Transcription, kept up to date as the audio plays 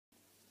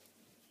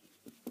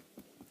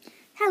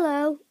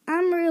Hello,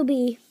 I'm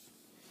Ruby.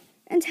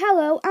 And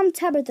hello, I'm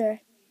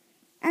Tabitha.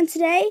 And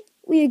today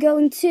we are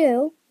going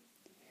to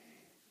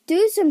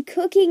do some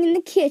cooking in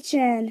the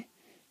kitchen.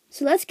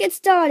 So let's get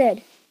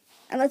started.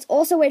 And let's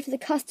also wait for the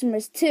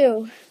customers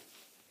too.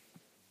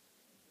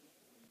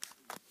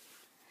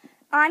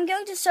 I'm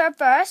going to serve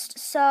first,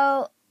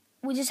 so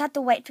we just have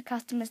to wait for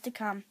customers to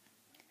come.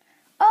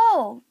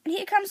 Oh, and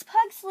here comes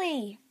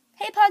Pugsley.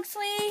 Hey,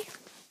 Pugsley.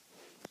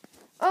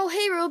 Oh,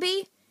 hey,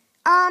 Ruby.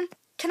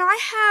 Can I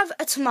have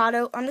a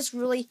tomato? I'm just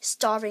really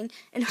starving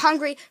and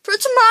hungry for a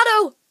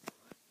tomato.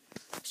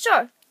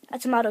 Sure, a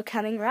tomato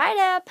coming right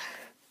up.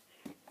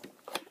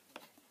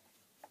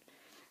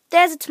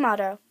 There's a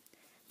tomato.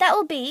 That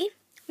will be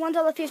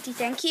 $1.50,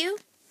 thank you.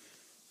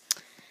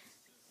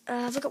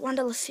 I've got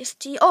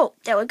 $1.50. Oh,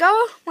 there we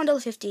go.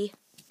 $1.50.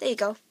 There you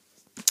go.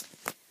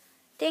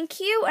 Thank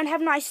you and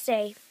have a nice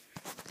day.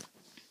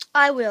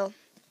 I will.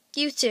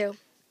 You too.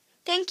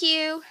 Thank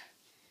you.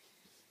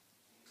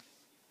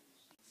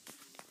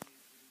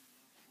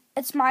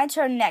 It's my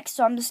turn next,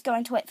 so I'm just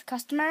going to wait for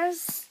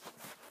customers.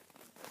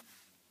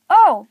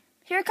 Oh,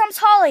 here comes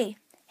Holly.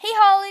 Hey,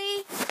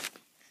 Holly.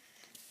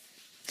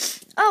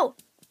 Oh,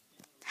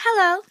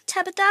 hello,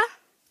 Tabitha.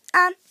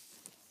 Can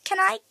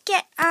I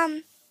get,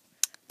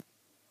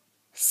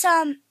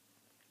 some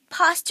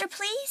pasta,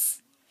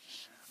 please?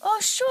 Oh,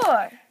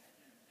 sure.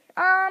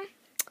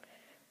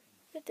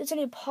 If there's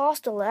any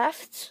pasta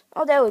left.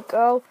 Oh, there we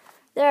go.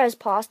 There's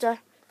pasta.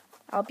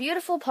 Oh,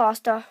 beautiful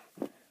pasta.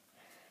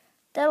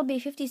 That'll be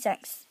 50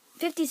 cents.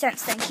 50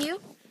 cents, thank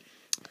you.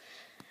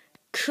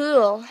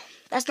 Cool.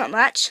 That's not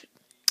much.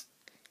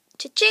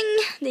 Cha-ching.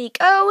 There you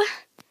go.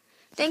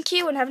 Thank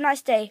you and have a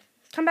nice day.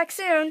 Come back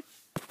soon.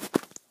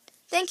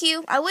 Thank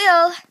you. I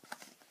will.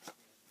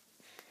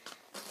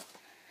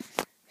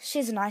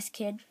 She's a nice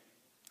kid.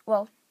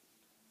 Well,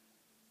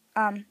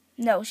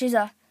 no, she's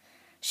a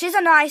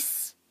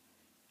nice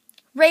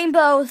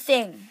rainbow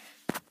thing.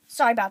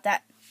 Sorry about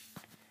that.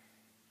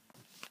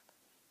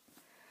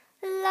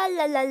 La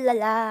la la la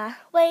la,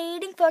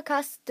 waiting for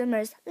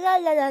customers. La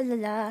la la la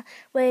la,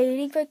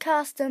 waiting for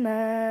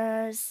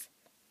customers.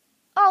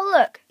 Oh,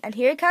 look, and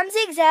here comes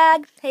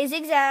Zigzag. Hey,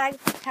 Zigzag.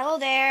 Hello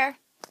there.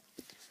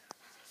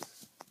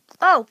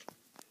 Oh,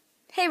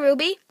 hey,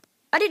 Ruby.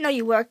 I didn't know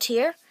you worked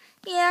here.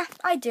 Yeah,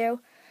 I do.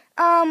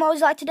 What would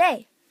you like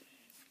today?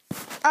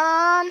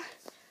 I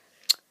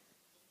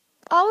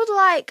would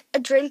like a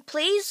drink,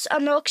 please. A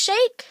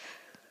milkshake.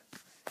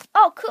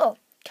 Oh, cool.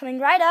 Coming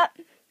right up.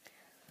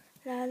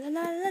 La la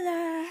la la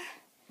la.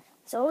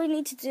 So all we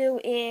need to do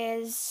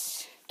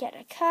is get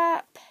a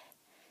cup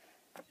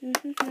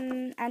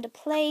and a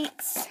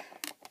plate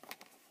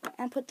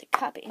and put the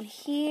cup in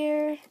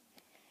here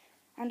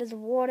under the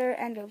water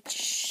and go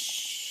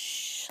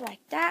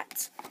like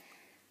that.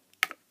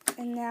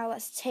 And now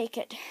let's take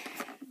it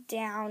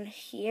down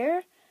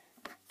here.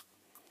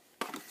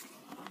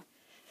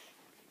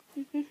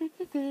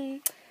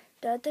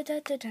 Da, da,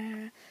 da, da,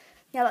 da.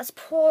 Now let's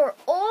pour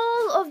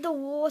all of the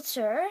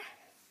water.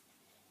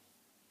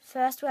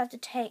 First we have to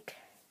take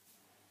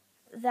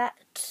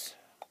that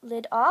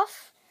lid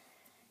off.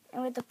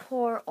 And we have to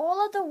pour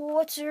all of the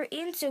water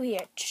into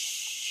here.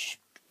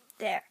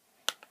 There.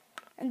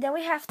 And then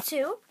we have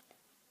to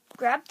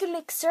grab the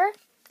mixer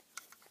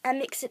and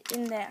mix it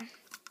in there.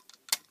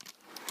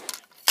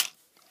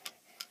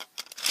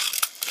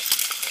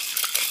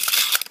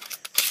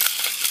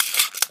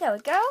 There we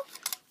go.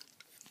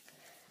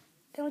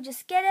 Then we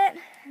just get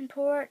it and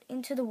pour it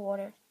into the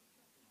water.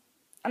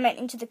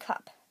 Into the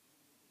cup.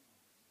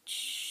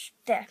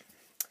 There.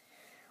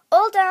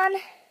 All done.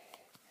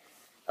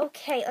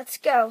 Okay, let's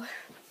go.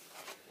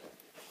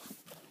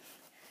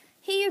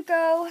 Here you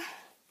go.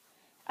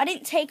 I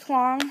didn't take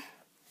long.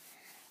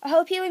 I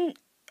hope you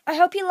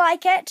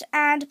like it,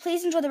 and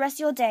please enjoy the rest of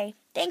your day.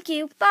 Thank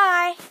you.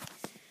 Bye.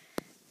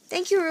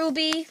 Thank you,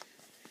 Ruby.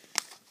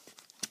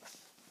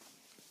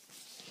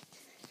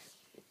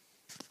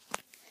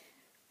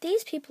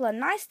 These people are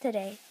nice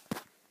today.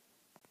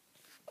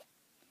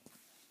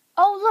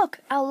 Oh, look,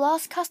 our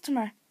last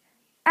customer.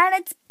 And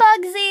it's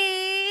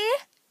Bugsy.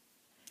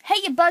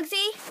 Hey, you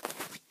Bugsy.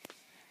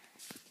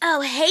 Oh,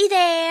 hey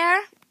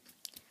there.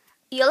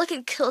 You're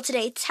looking cool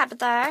today,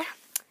 Tabitha.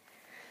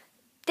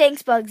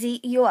 Thanks, Bugsy.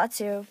 You are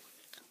too.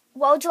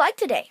 What would you like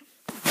today?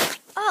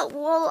 Oh,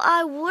 well,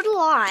 I would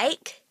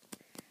like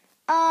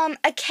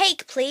a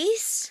cake,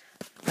 please.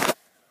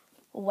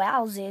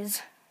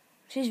 Wowzers.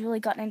 She's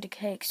really gotten into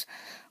cakes.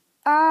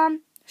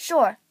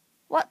 Sure.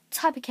 What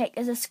type of cake?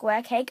 Is it a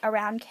square cake, a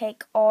round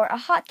cake, or a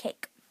hot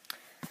cake?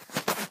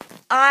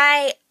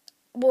 I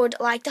would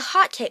like the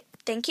hot cake,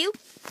 thank you.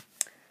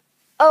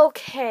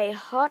 Okay,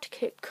 hot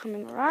cake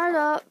coming right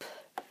up.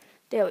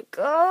 There we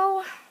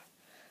go.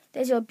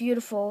 There's your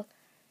beautiful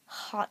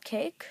hot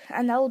cake,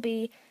 and that will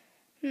be,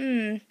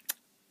 $1,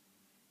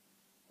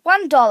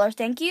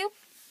 thank you.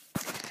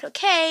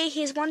 Okay,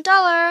 here's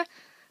 $1.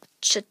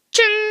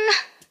 Cha-ching.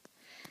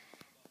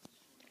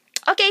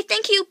 Okay,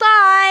 thank you,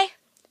 bye.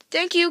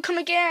 Thank you, come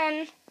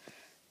again.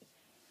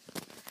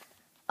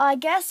 I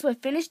guess we've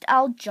finished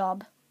our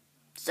job.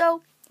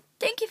 So,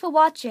 Thank you for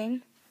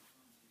watching.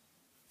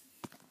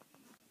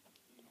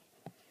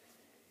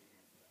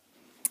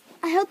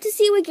 I hope to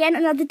see you again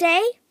another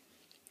day.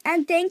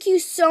 And thank you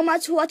so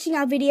much for watching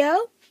our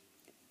video.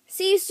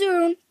 See you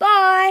soon.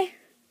 Bye.